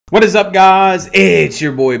What is up, guys? It's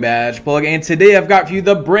your boy Badge Plug, and today I've got for you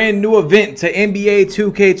the brand new event to NBA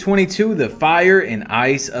 2K22, the Fire and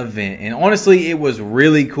Ice event. And honestly, it was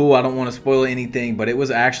really cool. I don't want to spoil anything, but it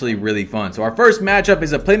was actually really fun. So our first matchup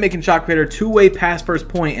is a playmaking shot creator, two-way pass first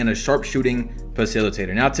point, and a sharpshooting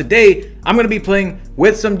facilitator. Now today, I'm going to be playing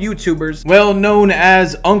with some YouTubers well known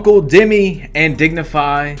as Uncle Demi and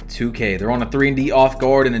Dignify 2K. They're on a 3-and-D off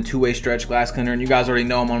guard and a two-way stretch glass cleaner, and you guys already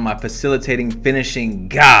know I'm on my facilitating finishing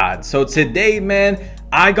god. So today, man,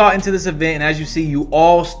 I got into this event, and as you see, you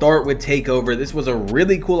all start with takeover. This was a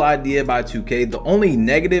really cool idea by 2K. The only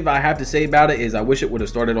negative I have to say about it is I wish it would have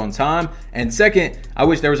started on time, and second, I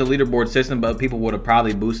wish there was a leaderboard system, but people would have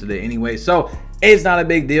probably boosted it anyway. So it's not a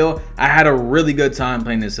big deal. I had a really good time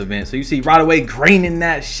playing this event. So you see right away graining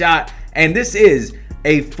that shot, and this is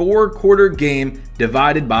a 4-quarter game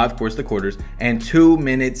divided by, of course, the quarters, and 2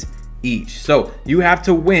 minutes each. So you have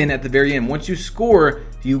to win at the very end. Once you score,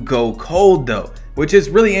 you go cold though, which is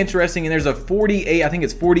really interesting. And there's a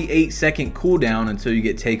 48-second cooldown until you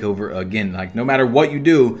get takeover again. Like, no matter what you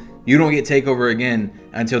do, you don't get takeover again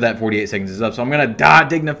until that 48 seconds is up. So I'm gonna dot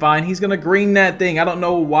Dignify, and he's gonna green that thing. I don't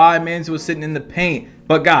know why Mans was sitting in the paint,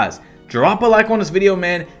 but guys, drop a like on this video,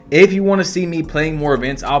 man. If you want to see me playing more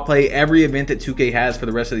events, I'll play every event that 2K has for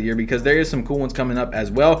the rest of the year, because there is some cool ones coming up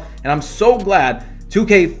as well. And I'm so glad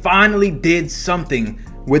 2K finally did something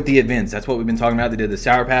with the events. That's what we've been talking about. They did the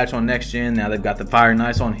Sour Patch on Next Gen. Now they've got the Fire and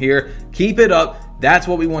Ice on here. Keep it up. That's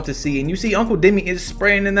what we want to see. And you see Uncle Demi is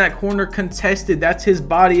spraying in that corner contested. That's his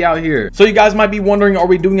body out here. So you guys might be wondering, are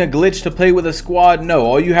we doing a glitch to play with a squad? No,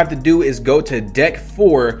 all you have to do is go to deck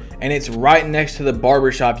 4, and it's right next to the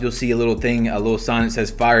barbershop. You'll see a little thing, a little sign that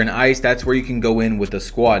says Fire and Ice. That's where you can go in with a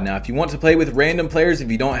squad. Now, if you want to play with random players,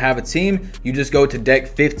 if you don't have a team, you just go to deck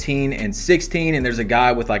 15 and 16, and there's a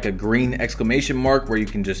guy with like a green exclamation mark where you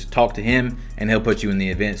can just talk to him and he'll put you in the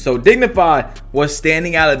event. So Dignify was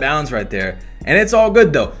standing out of bounds right there. And it's all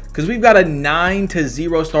good though, because we've got a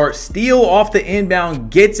 9-0 start. Steal off the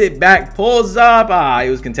inbound, gets it back, pulls up.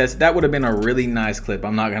 It was contested. That would have been a really nice clip.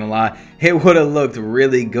 I'm not going to lie. It would have looked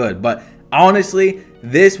really good. But honestly,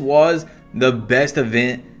 this was the best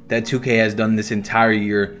event that 2K has done this entire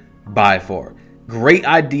year by far. Great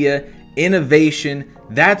idea, innovation.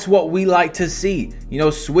 That's what we like to see. You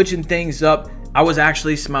know, switching things up. I was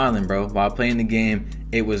actually smiling, bro, while playing the game.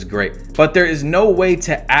 It was great, but there is no way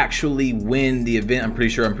to actually win the event. I'm pretty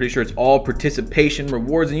sure it's all participation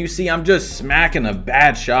rewards. And you see, I'm just smacking a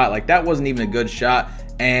bad shot. Like, that wasn't even a good shot.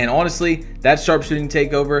 And honestly, that's sharpshooting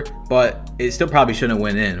takeover, but it still probably shouldn't have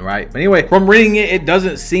went in, right? But anyway, from reading it, it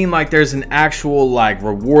doesn't seem like there's an actual like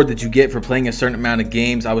reward that you get for playing a certain amount of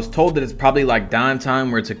games. I was told that it's probably like Dime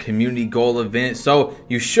Time, where it's a community goal event. So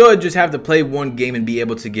you should just have to play one game and be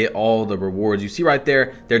able to get all the rewards. You see right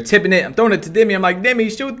there, they're tipping it. I'm throwing it to Demi. I'm like, Demi,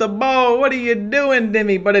 shoot the ball. What are you doing,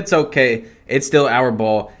 Demi? But it's okay. It's still our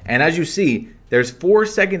ball. And as you see, there's 4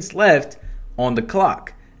 seconds left on the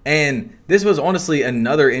clock. And this was honestly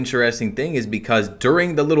another interesting thing, is because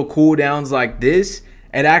during the little cooldowns like this,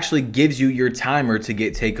 it actually gives you your timer to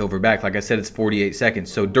get takeover back. Like I said, it's 48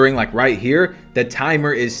 seconds. So during like right here, the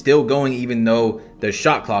timer is still going, even though the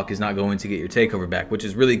shot clock is not going to get your takeover back, which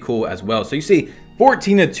is really cool as well. So you see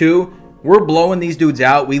 14-2, we're blowing these dudes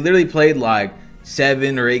out. We literally played like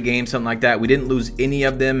 7 or 8 games, something like that. We didn't lose any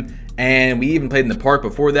of them. And we even played in the park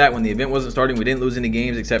before that when the event wasn't starting. We didn't lose any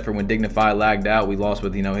games except for when Dignify lagged out. We lost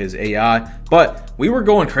with, you know, his AI. But we were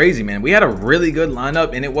going crazy, man. We had a really good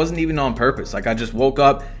lineup, and it wasn't even on purpose. Like, I just woke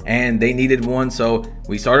up and they needed one, so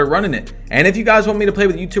we started running it. And if you guys want me to play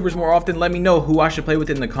with YouTubers more often, let me know who I should play with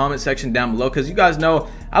in the comment section down below, because you guys know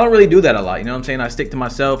I don't really do that a lot. You know what I'm saying? I stick to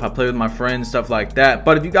myself. I play with my friends, stuff like that.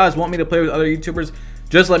 But if you guys want me to play with other YouTubers,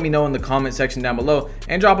 just let me know in the comment section down below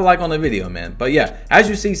and drop a like on the video, man. But yeah, as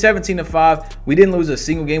you see, 17-5. We didn't lose a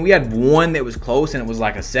single game. We had one that was close, and it was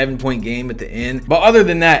like a 7-point game at the end. But other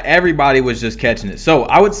than that, everybody was just catching it. So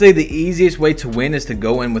I would say the easiest way to win is to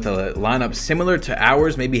go in with a lineup similar to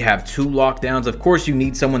ours. Maybe have 2 lockdowns. Of course, you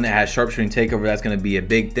need someone that has sharpshooting takeover. That's going to be a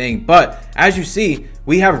big thing. But as you see,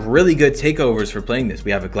 we have really good takeovers for playing this.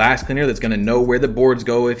 We have a glass cleaner that's going to know where the boards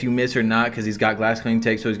go if you miss or not, because he's got glass cleaning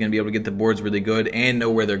take, so he's going to be able to get the boards really good and know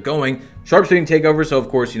where they're going. Sharpshooting takeover, so of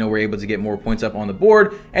course, you know, we're able to get more points up on the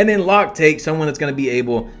board. And then lock take, someone that's going to be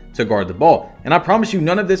able to guard the ball. And I promise you,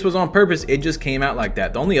 none of this was on purpose. It just came out like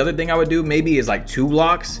that. The only other thing I would do maybe is like 2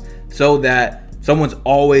 locks, so that someone's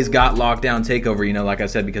always got lockdown takeover, you know, like I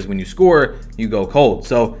said, because when you score, you go cold.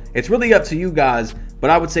 So it's really up to you guys. But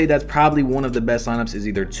I would say that's probably one of the best lineups, is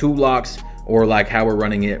either 2 locks or like how we're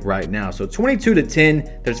running it right now. So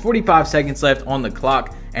 22-10, there's 45 seconds left on the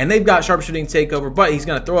clock. and they've got sharpshooting takeover, but he's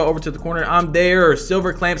going to throw it over to the corner. I'm there.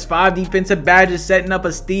 Silver clamps, 5 defensive badges, setting up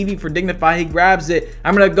a Stevie for Dignify. He grabs it.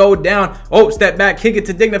 I'm going to go down. Oh, step back, kick it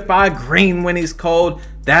to Dignify. Green when he's cold.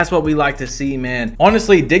 That's what we like to see, man.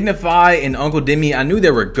 Honestly, Dignify and Uncle Demi, I knew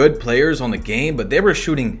they were good players on the game, but they were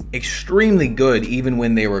shooting extremely good even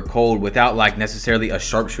when they were cold without like necessarily a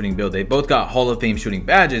sharpshooting build. They both got Hall of Fame shooting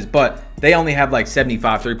badges, but they only have like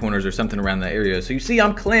 75 3-pointers or something around that area. So you see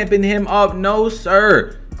I'm clamping him up. No,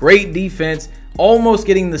 sir. Great defense. Almost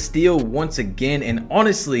getting the steal once again. And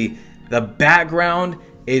honestly, the background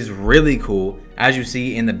is really cool. As you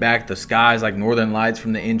see in the back, the skies like Northern Lights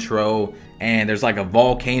from the intro, and there's like a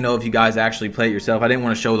volcano if you guys actually play it yourself. I didn't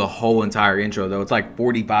want to show the whole entire intro though. It's like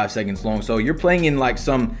 45 seconds long. So you're playing in like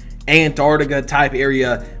some Antarctica type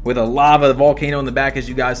area with a lava volcano in the back, as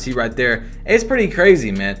you guys see right there. It's pretty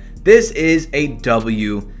crazy, man. This is a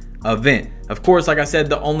W event. Of course, like I said,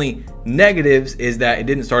 the only negatives is that it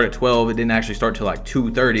didn't start at 12. It didn't actually start till like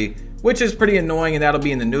 2:30, which is pretty annoying, and that'll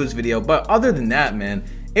be in the news video. But other than that, man,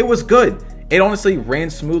 it was good. It honestly ran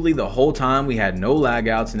smoothly the whole time. We had no lag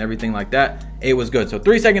outs and everything like that. It was good. So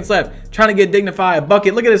 3 seconds left, trying to get Dignify a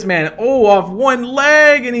bucket. Look at this man. Oh, off one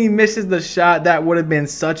leg, and he misses the shot. That would have been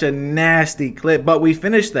such a nasty clip. But we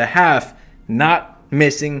finished the half not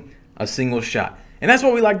missing a single shot. And that's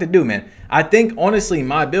what we like to do, man. I think, honestly,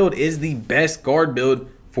 my build is the best guard build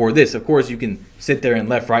for this. Of course, you can sit there and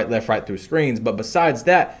left, right through screens. But besides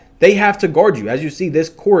that, they have to guard you. As you see, this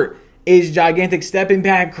court is gigantic. Stepping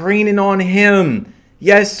back, greening on him.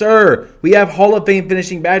 Yes, sir. We have Hall of Fame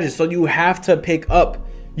finishing badges, so you have to pick up.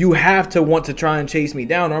 You have to want to try and chase me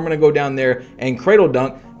down, or I'm going to go down there and cradle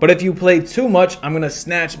dunk. But if you play too much, I'm going to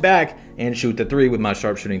snatch back and shoot the 3 with my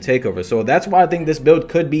sharpshooting takeover. So that's why I think this build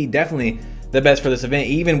could be definitely the best for this event,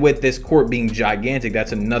 even with this court being gigantic.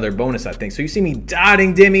 That's another bonus, I think. So you see me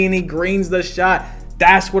dotting Demi, and he greens the shot.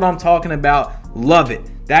 That's what I'm talking about. Love it.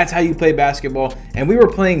 That's how you play basketball, and we were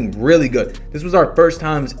playing really good. This was our first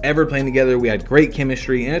times ever playing together. We had great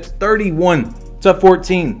chemistry, and it's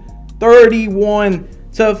 31-14.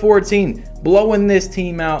 31-14. Blowing this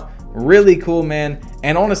team out. Really cool, man.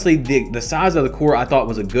 And honestly, the size of the court I thought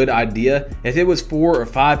was a good idea. If it was 4 or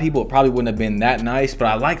 5 people, it probably wouldn't have been that nice, but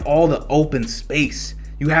I like all the open space.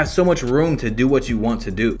 You have so much room to do what you want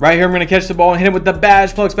to do. Right here, I'm going to catch the ball and hit it with the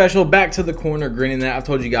badge plug special back to the corner. Grinning that. I've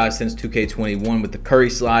told you guys since 2K21 with the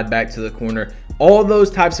Curry slide back to the corner. All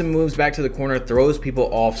those types of moves back to the corner throws people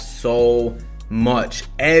off so much.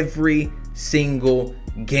 Every single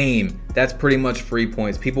game, that's pretty much free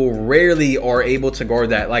points. People rarely are able to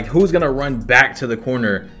guard that. Like, who's going to run back to the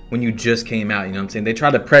corner when you just came out? You know what I'm saying? They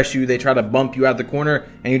try to press you. They try to bump you out the corner,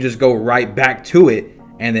 and you just go right back to it,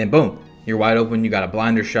 and then boom. You're wide open. You got a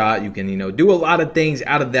blinder shot. You can, you know, do a lot of things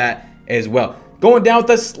out of that as well. Going down with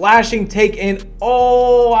the slashing take, and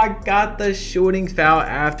oh, I got the shooting foul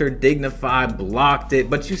after Dignify blocked it.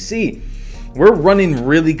 But you see, we're running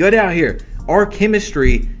really good out here. Our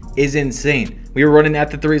chemistry is insane. We were running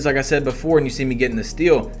at the 3s, like I said before, and you see me getting the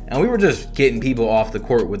steal, and we were just getting people off the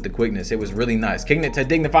court with the quickness. It was really nice. Kicking it to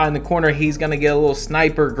Dignify in the corner. He's going to get a little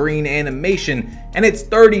sniper green animation, and it's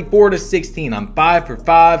 34-16. I'm 5 for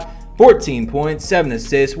 5. 14 points, 7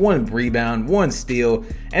 assists, 1 rebound, 1 steal,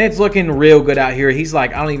 and it's looking real good out here. He's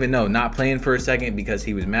like, I don't even know, not playing for a second because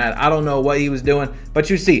he was mad. I don't know what he was doing, but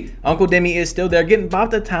you see, Uncle Demi is still there, getting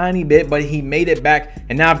bopped a tiny bit, but he made it back,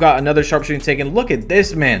 and now I've got another sharpshooting taken. Look at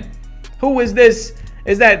this, man. Who is this?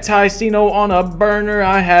 Is that Ticino on a burner?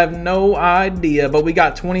 I have no idea, but we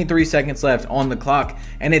got 23 seconds left on the clock,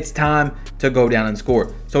 and it's time to go down and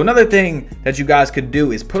score. So another thing that you guys could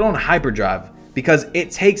do is put on hyperdrive, because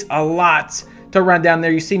it takes a lot to run down there.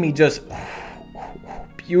 You see me just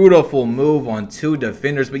beautiful move on 2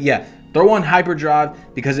 defenders. But yeah, throw on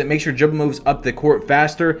hyperdrive because it makes your dribble moves up the court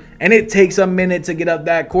faster, and it takes a minute to get up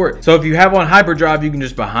that court. So if you have on hyperdrive, you can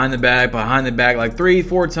just behind the back like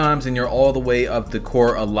 3-4 times, and you're all the way up the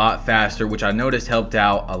court a lot faster, which I noticed helped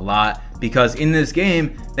out a lot, because in this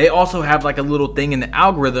game they also have like a little thing in the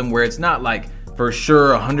algorithm where it's not like for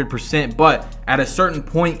sure 100%, but at a certain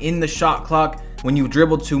point in the shot clock, when you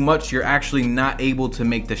dribble too much, you're actually not able to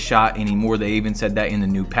make the shot anymore. They even said that in the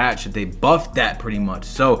new patch, that they buffed that pretty much.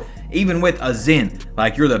 So even with a Zen,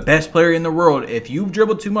 like you're the best player in the world, if you've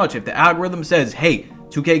dribbled too much, if the algorithm says, hey,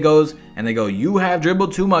 2K goes and they go, you have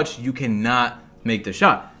dribbled too much, you cannot make the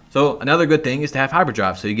shot. So another good thing is to have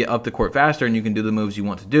hyperdrive, so you get up the court faster and you can do the moves you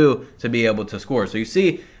want to do to be able to score. So you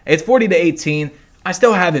see, it's 40-18. I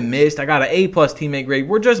still haven't missed. I got an A+ teammate grade.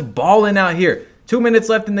 We're just balling out here. 2 minutes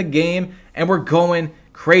left in the game, and we're going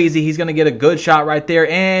crazy. He's going to get a good shot right there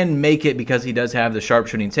and make it because he does have the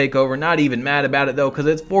sharpshooting takeover. Not even mad about it, though, because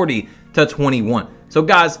it's 40-21. So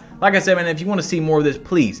guys, like I said, man, if you want to see more of this,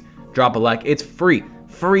 please drop a like. It's free.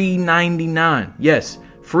 Free 99. Yes,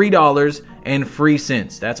 free dollars and free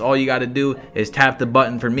cents. That's all you got to do is tap the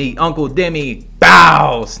button for me, Uncle Demi.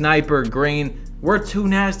 Bow! Sniper green. We're too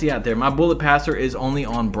nasty out there. My bullet passer is only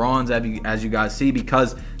on bronze, as you guys see,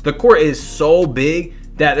 because the court is so big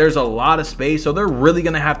that there's a lot of space. So they're really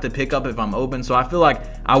going to have to pick up if I'm open. So I feel like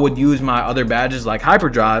I would use my other badges like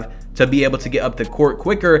hyperdrive to be able to get up the court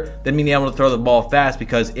quicker than being able to throw the ball fast,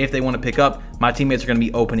 because if they want to pick up, my teammates are going to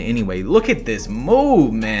be open anyway. Look at this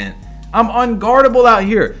move, man. I'm unguardable out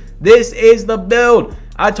here. This is the build.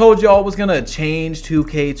 I told y'all it was going to change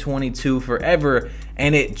 2K22 forever,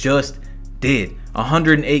 and it just did.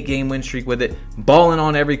 108 game win streak with it, balling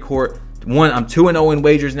on every court. I'm 2-0 in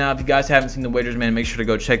wagers now. If you guys haven't seen the wagers, man, make sure to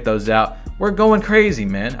go check those out. We're going crazy,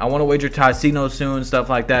 man. I want to wager Ticino soon, stuff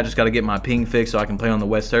like that. Just got to get my ping fixed so I can play on the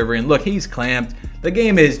West server. And look, he's clamped. The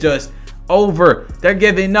game is just over. They're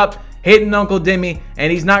giving up, hitting Uncle Demi,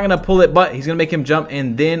 and he's not going to pull it, but he's going to make him jump.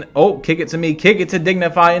 And then, oh, kick it to me. Kick it to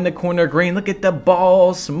Dignify in the corner green. Look at the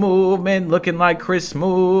ball movement, looking like Chris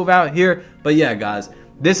Smooth out here. But yeah, guys,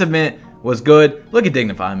 this event was good. Look at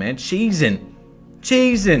Dignify, man. Cheesing.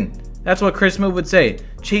 That's what Chris Smooth would say.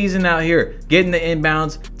 Cheesing out here, getting the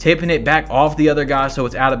inbounds, tipping it back off the other guy so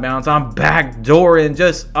it's out of bounds. I'm backdooring,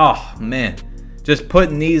 just, oh man, just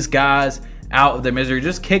putting these guys out of their misery,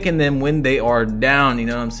 just kicking them when they are down. You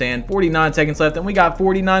know what I'm saying? 49 seconds left, and we got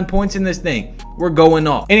 49 points in this thing. We're going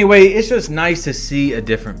off. Anyway, it's just nice to see a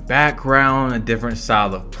different background, a different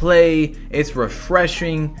style of play. It's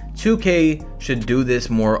refreshing. 2K should do this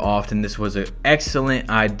more often. This was an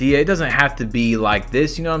excellent idea. It doesn't have to be like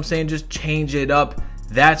this, you know what I'm saying? Just change it up.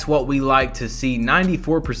 That's what we like to see.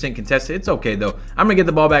 94% contested. It's okay, though. I'm going to get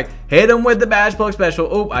the ball back. Hit him with the badge plug special.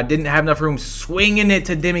 Oh, I didn't have enough room. Swinging it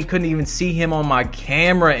to Demi. Couldn't even see him on my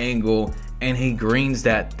camera angle. And he greens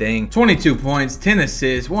that thing. 22 points, 10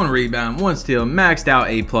 assists, 1 rebound, 1 steal. Maxed out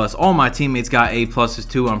A+. All my teammates got A+s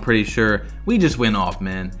too, I'm pretty sure. We just went off,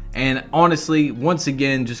 man. And honestly, once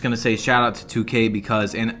again, just going to say shout out to 2K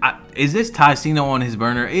because, is this Ticino on his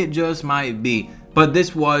burner? It just might be. But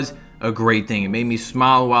this was a great thing. It made me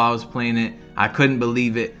smile while I was playing it. I couldn't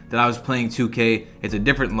believe it that I was playing 2K. It's a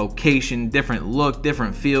different location, different look,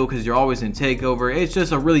 different feel because you're always in takeover. It's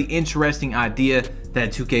just a really interesting idea that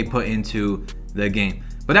 2K put into the game.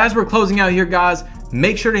 But as we're closing out here, guys,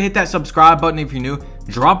 make sure to hit that subscribe button if you're new.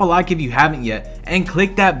 Drop a like if you haven't yet, and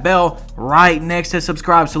click that bell right next to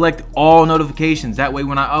subscribe. Select all notifications. That way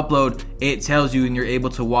when I upload, it tells you and you're able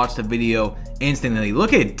to watch the video instantly.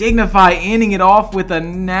 Look at Dignify ending it off with a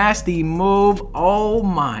nasty move. Oh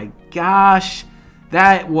my gosh,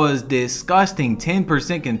 that was disgusting.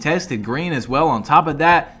 10% contested green as well on top of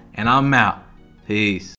that, and I'm out. Peace.